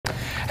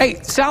Hey,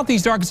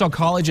 Southeast Arkansas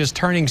College is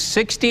turning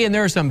 60, and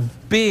there are some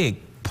big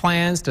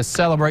plans to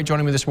celebrate.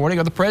 Joining me this morning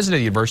are the president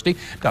of the university,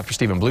 Dr.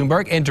 Stephen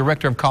Bloomberg, and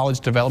director of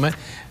college development,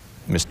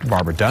 Ms.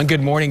 Barbara Dunn.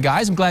 Good morning,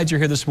 guys. I'm glad you're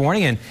here this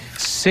morning. And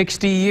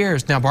 60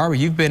 years. Now, Barbara,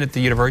 you've been at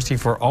the university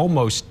for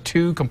almost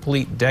 2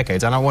 complete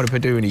decades. I don't want to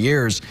put too many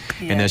years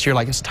in this. You're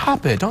like,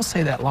 stop it. Don't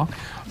say that long.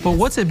 But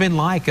what's it been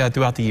like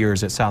throughout the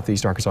years at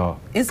Southeast Arkansas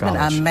It's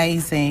College? Been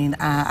amazing.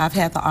 I've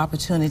had the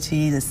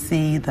opportunity to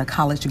see the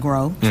college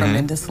grow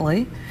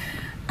tremendously.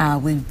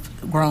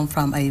 We've grown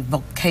from a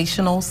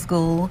vocational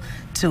school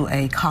to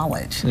a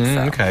college. So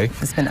okay.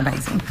 It's been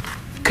amazing.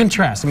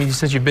 Contrast. I mean, you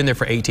said you've been there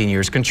for 18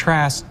 years.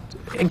 Contrast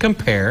and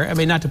compare. I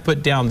mean, not to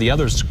put down the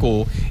other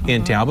school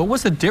in town, but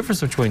what's the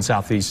difference between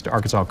Southeast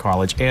Arkansas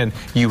College and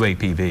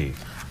UAPB?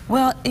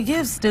 Well, it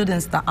gives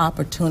students the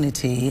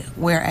opportunity,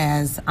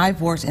 whereas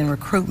I've worked in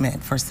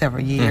recruitment for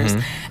several years,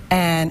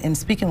 and in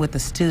speaking with the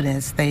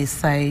students, they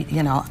say,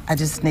 you know, I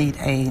just need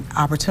an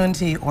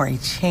opportunity or a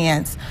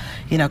chance,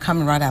 you know,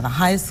 coming right out of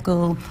high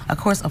school. Of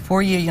course, a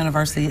 4-year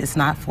university is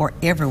not for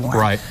everyone.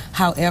 Right.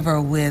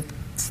 However, with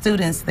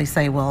students, they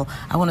say, well,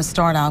 I want to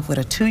start off with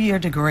a 2-year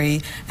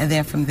degree, and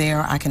then from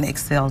there I can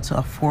excel to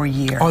a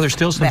 4-year. Are there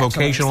still some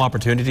vocational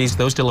opportunities?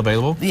 Those still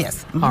available?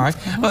 Yes. All right.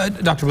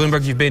 Dr.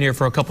 Bloomberg, you've been here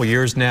for a couple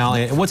years now.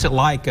 And what's it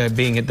like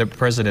being the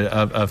president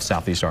of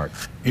Southeast Ark?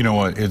 You know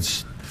what?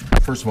 It's,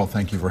 first of all,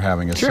 thank you for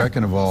having us. Sure.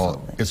 Second of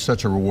all, it's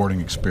such a rewarding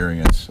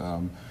experience.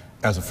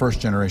 As a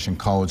first-generation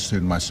college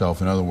student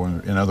myself, in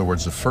other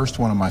words, the first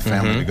one in my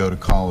family to go to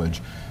college,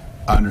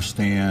 I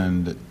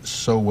understand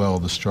so well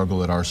the struggle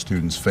that our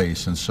students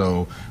face, and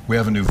so we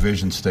have a new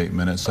vision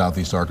statement at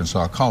Southeast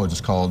Arkansas College. It's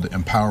called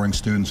Empowering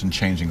Students and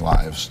Changing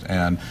Lives,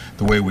 and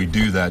the way we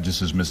do that,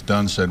 just as Ms.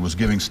 Dunn said, was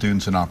giving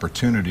students an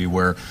opportunity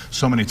where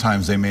so many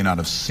times they may not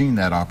have seen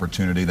that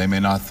opportunity. They may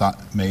not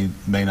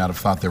have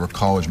thought they were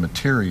college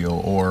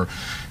material, or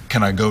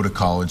can I go to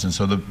college? And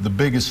so the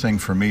biggest thing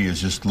for me is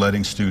just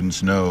letting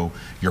students know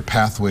your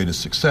pathway to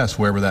success,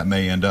 wherever that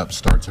may end up,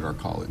 starts at our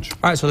college.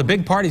 All right, so the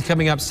big party's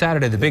coming up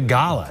Saturday, the big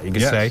gala, you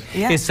could say.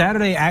 Yes. Is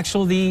Saturday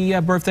actually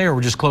the birthday, or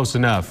we're just close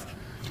enough?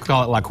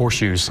 Call it like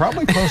horseshoes.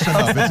 Probably close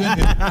enough.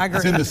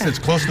 It's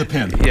close to the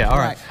pin. Yeah, all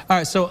right. All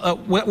right, so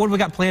what have we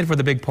got planned for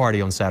the big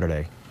party on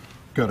Saturday?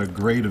 Got a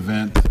great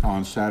event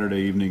on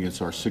Saturday evening.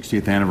 It's our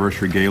 60th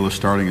anniversary gala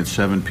starting at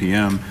 7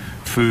 p.m.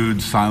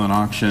 Food, silent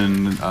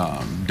auction,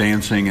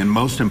 dancing, and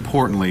most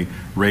importantly,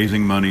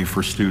 raising money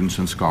for students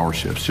and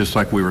scholarships. Just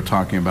like we were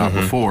talking about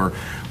before,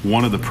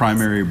 one of the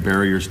primary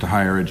barriers to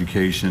higher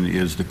education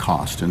is the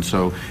cost. And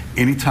so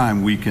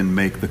anytime we can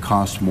make the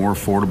cost more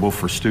affordable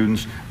for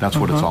students, that's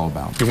what it's all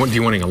about. Do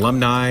you want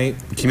alumni,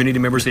 community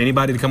members,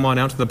 anybody to come on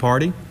out to the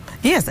party?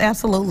 Yes,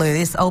 absolutely.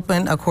 It's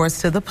open, of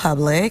course, to the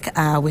public.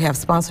 We have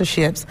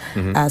sponsorships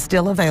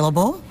still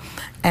available,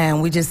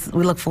 and we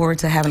look forward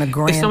to having a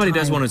grand If somebody time.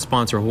 does want to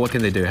sponsor, what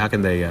can they do? How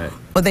can they?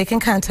 Well, they can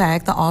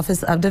contact the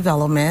Office of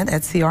Development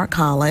at CR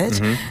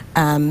College.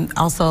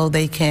 Also,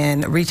 they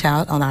can reach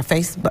out on our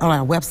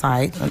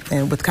website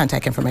and with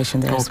contact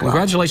information there as well.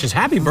 Congratulations.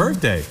 Happy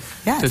birthday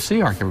Yes. to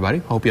CR, everybody.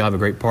 Hope you have a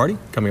great party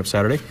coming up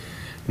Saturday.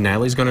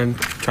 Natalie's going to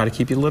try to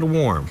keep you a little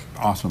warm.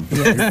 Awesome.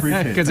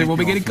 Because it will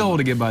be getting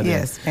cold again by then.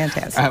 Yes,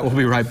 fantastic. All right, we'll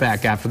be right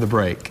back after the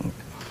break.